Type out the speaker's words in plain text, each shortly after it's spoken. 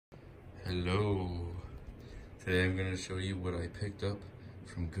Hello. Today I'm going to show you what I picked up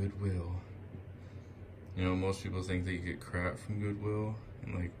from Goodwill. You know, most people think that you get crap from Goodwill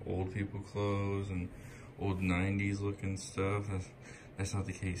and like old people clothes and old 90s looking stuff. That's not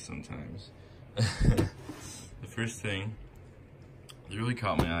the case sometimes. The first thing that really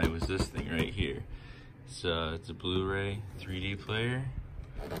caught my eye was this thing right here. It's a Blu-ray 3D player.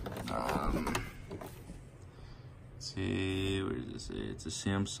 Let's see, where does it say? It's a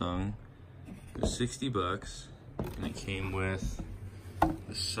Samsung. It was $60, and it came with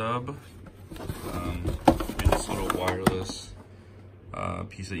the sub, this little wireless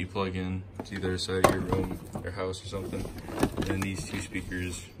piece that you plug in to either side of your room or house or something. And then these two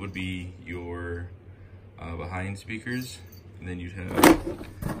speakers would be your behind speakers, and then you'd have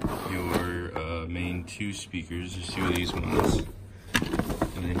your main two speakers. There's two of these ones,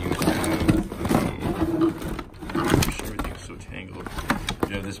 and then you would have so tangled.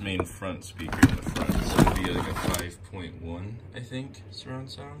 You have this main front speaker in the front. This would be like a 5.1, I think, surround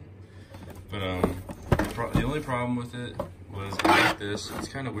sound. But the only problem with it was like this. It's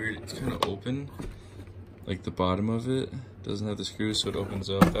kind of weird. It's kind of open. Like the bottom of it doesn't have the screws, so it opens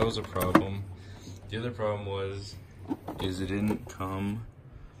up. That was a problem. The other problem is it didn't come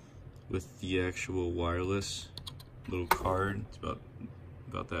with the actual wireless little card. It's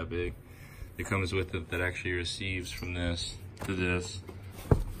about that big. It comes with it that actually receives from this to this,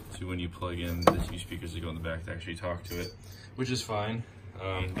 to when you plug in the two speakers that go in the back to actually talk to it, which is fine,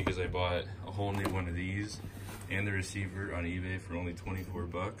 because I bought a whole new one of these and the receiver on eBay for only 24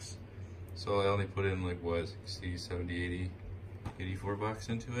 bucks. So I only put in like what, 60, 70, 80, 84 bucks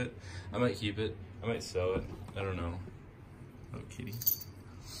into it. I might keep it, I might sell it, I don't know. Oh, kitty.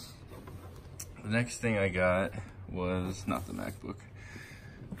 The next thing I got was, not the MacBook,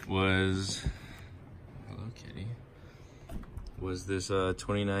 was, hello kitty, was this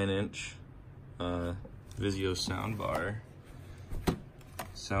 29-inch Vizio soundbar.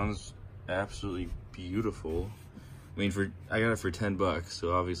 Sounds absolutely beautiful. I mean, I got it for 10 bucks,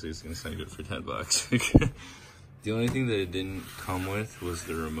 so obviously it's gonna sound good for 10 bucks. The only thing that it didn't come with was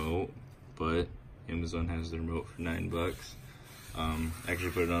the remote, but Amazon has the remote for 9 bucks. I actually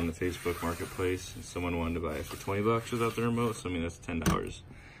put it on the Facebook Marketplace, and someone wanted to buy it for 20 bucks without the remote, so I mean, that's $10.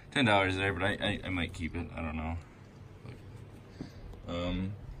 $10 there, but I might keep it, I don't know.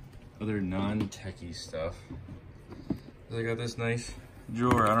 Other non-techie stuff. I got this nice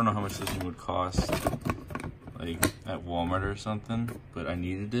drawer. I don't know how much this thing would cost, like at Walmart or something, but I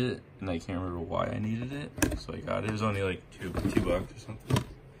needed it, and I can't remember why I needed it, so I got it. It was only like two bucks or something.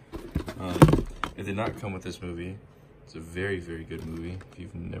 It did not come with this movie. It's a very, very good movie. If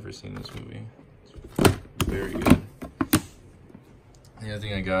you've never seen this movie, it's very good. The other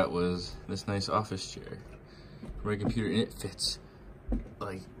thing I got was this nice office chair for my computer, and it fits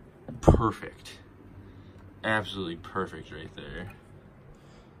like perfect. Absolutely perfect right there.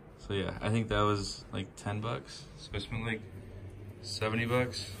 So yeah, I think that was like 10 bucks. So I spent like 70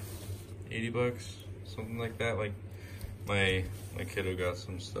 bucks, 80 bucks, something like that. Like my kiddo got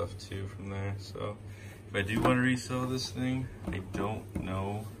some stuff too from there. So if I do want to resell this thing, I don't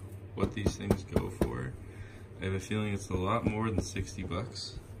know what these things go for. I have a feeling it's a lot more than 60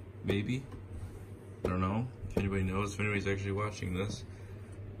 bucks, maybe. I don't know if anybody knows, if anybody's actually watching this.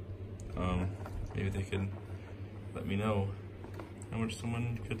 Maybe they can let me know how much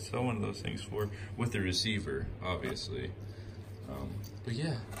someone could sell one of those things for, with the receiver, obviously. But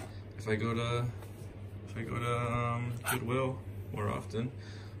yeah, if I go to Goodwill more often,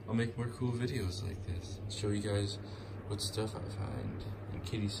 I'll make more cool videos like this. Show you guys what stuff I find. And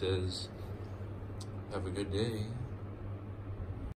Kitty says, have a good day.